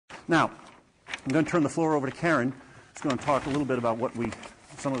Now, I'm going to turn the floor over to Karen, who's going to talk a little bit about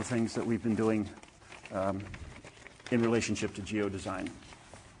some of the things that we've been doing in relationship to GeoDesign.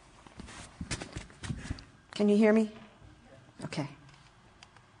 Can you hear me? Okay.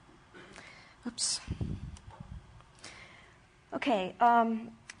 Oops. Okay.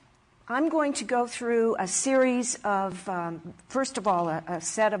 I'm going to go through a series of, first of all, a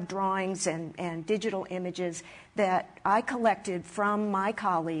set of drawings and digital images that I collected from my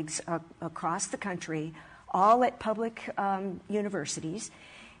colleagues across the country, all at public universities.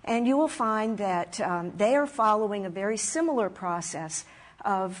 And you will find that they are following a very similar process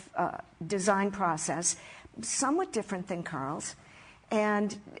of design process, somewhat different than Carl's.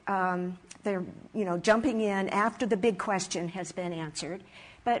 And they're, jumping in after the big question has been answered.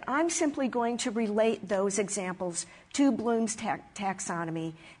 But I'm simply going to relate those examples to Bloom's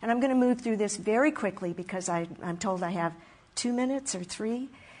taxonomy. And I'm going to move through this very quickly because I'm told I have 2 minutes or 3.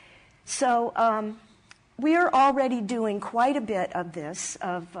 So we are already doing quite a bit of this,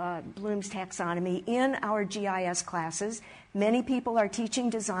 of Bloom's taxonomy, in our GIS classes. Many people are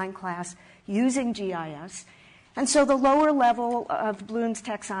teaching design class using GIS. And so the lower level of Bloom's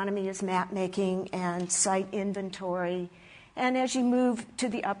taxonomy is map making and site inventory. And as you move to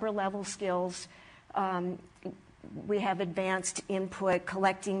the upper level skills, we have advanced input,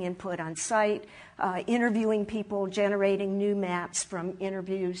 collecting input on site, interviewing people, generating new maps from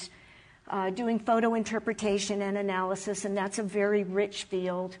interviews, doing photo interpretation and analysis, and that's a very rich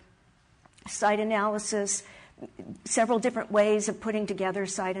field. Site analysis, several different ways of putting together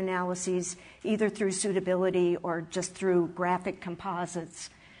site analyses, either through suitability or just through graphic composites.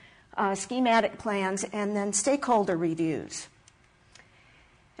 Schematic plans, and then stakeholder reviews.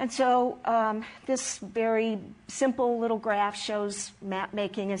 And so this very simple little graph shows map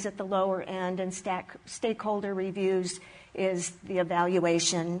making is at the lower end, and stakeholder reviews is the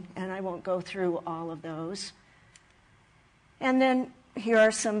evaluation, and I won't go through all of those. And then here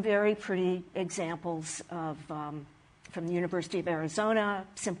are some very pretty examples of, from the University of Arizona,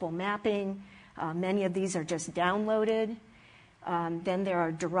 simple mapping. Many of these are just downloaded. Then there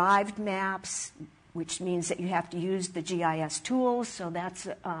are derived maps, which means that you have to use the GIS tools. So that's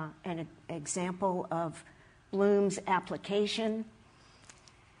an example of Bloom's application.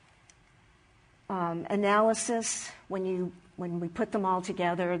 Analysis, when we put them all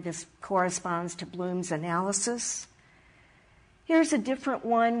together, this corresponds to Bloom's analysis. Here's a different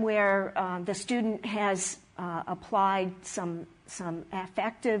one where the student has applied some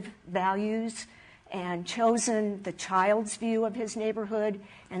affective values and chosen the child's view of his neighborhood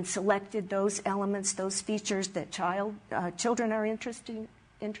and selected those elements, those features that children are interested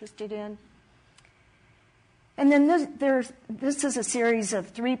in. And then this is a series of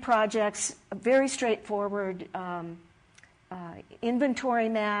 3 projects, very straightforward inventory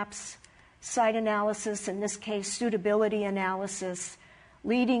maps, site analysis, in this case suitability analysis,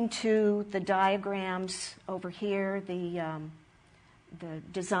 leading to the diagrams over here, the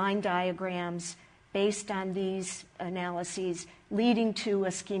design diagrams based on these analyses, leading to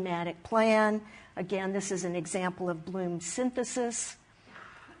a schematic plan. Again, this is an example of Bloom's synthesis.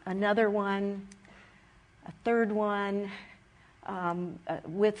 Another one, a third one,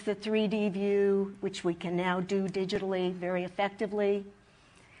 with the 3D view, which we can now do digitally very effectively.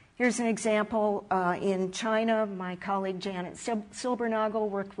 Here's an example in China. My colleague Janet Silbernagel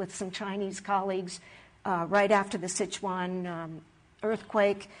worked with some Chinese colleagues right after the Sichuan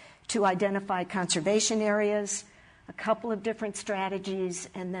earthquake to identify conservation areas, a couple of different strategies,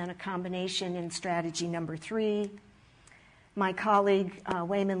 and then a combination in strategy number 3. My colleague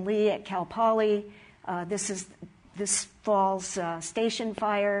Wayman Lee at Cal Poly, this fall's station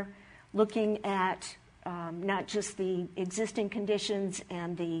fire, looking at not just the existing conditions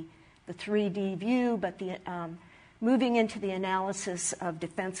and the 3D view, but the moving into the analysis of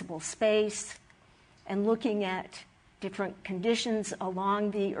defensible space and looking at different conditions along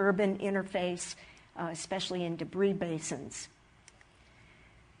the urban interface, especially in debris basins.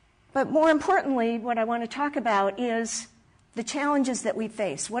 But more importantly, what I want to talk about is the challenges that we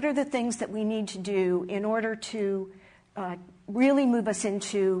face. What are the things that we need to do in order to really move us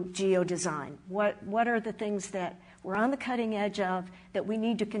into geodesign? What are the things that we're on the cutting edge of that we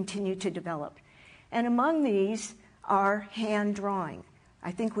need to continue to develop? And among these are hand drawing. I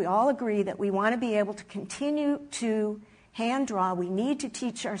think we all agree that we want to be able to continue to hand draw. We need to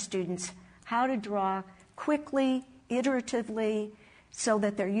teach our students how to draw quickly, iteratively, so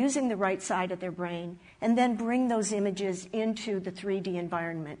that they're using the right side of their brain, and then bring those images into the 3D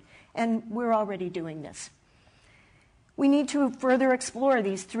environment. And we're already doing this. We need to further explore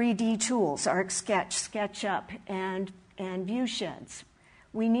these 3D tools, ArcSketch, SketchUp, and ViewSheds.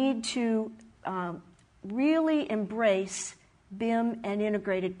 we need to really embrace BIM and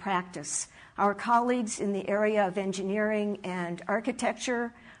integrated practice. Our colleagues in the area of engineering and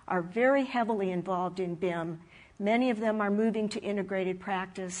architecture are very heavily involved in BIM. Many of them are moving to integrated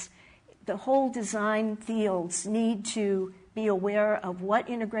practice. The whole design fields need to be aware of what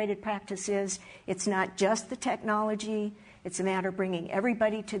integrated practice is. It's not just the technology. It's a matter of bringing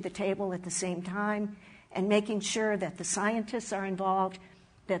everybody to the table at the same time and making sure that the scientists are involved,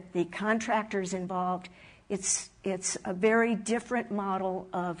 that the contractors involved. It's a very different model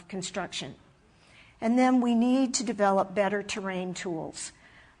of construction. And then we need to develop better terrain tools.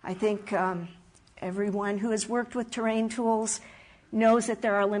 I think everyone who has worked with terrain tools knows that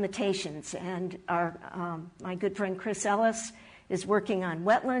there are limitations. And my good friend Chris Ellis is working on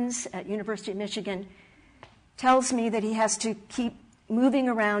wetlands at University of Michigan, tells me that he has to keep moving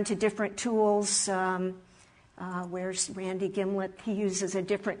around to different tools. Where's Randy Gimlet? He uses a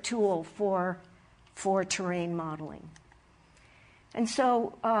different tool for terrain modeling. And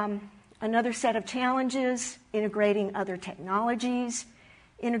so another set of challenges, integrating other technologies,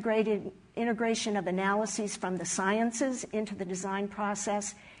 integration of analyses from the sciences into the design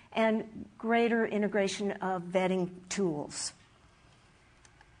process, and greater integration of vetting tools.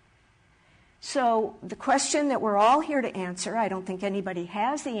 So the question that we're all here to answer, I don't think anybody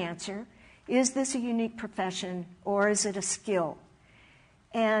has the answer, is this a unique profession or is it a skill?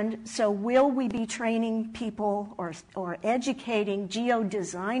 And so will we be training people or educating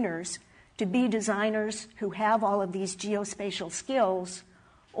geodesigners to be designers who have all of these geospatial skills,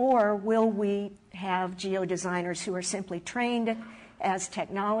 or will we have geodesigners who are simply trained as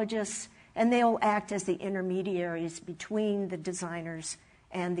technologists and they'll act as the intermediaries between the designers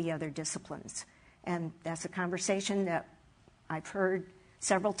and the other disciplines? And that's a conversation that I've heard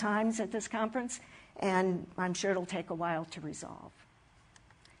several times at this conference, and I'm sure it'll take a while to resolve.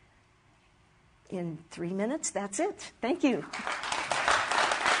 In 3 minutes, that's it. Thank you.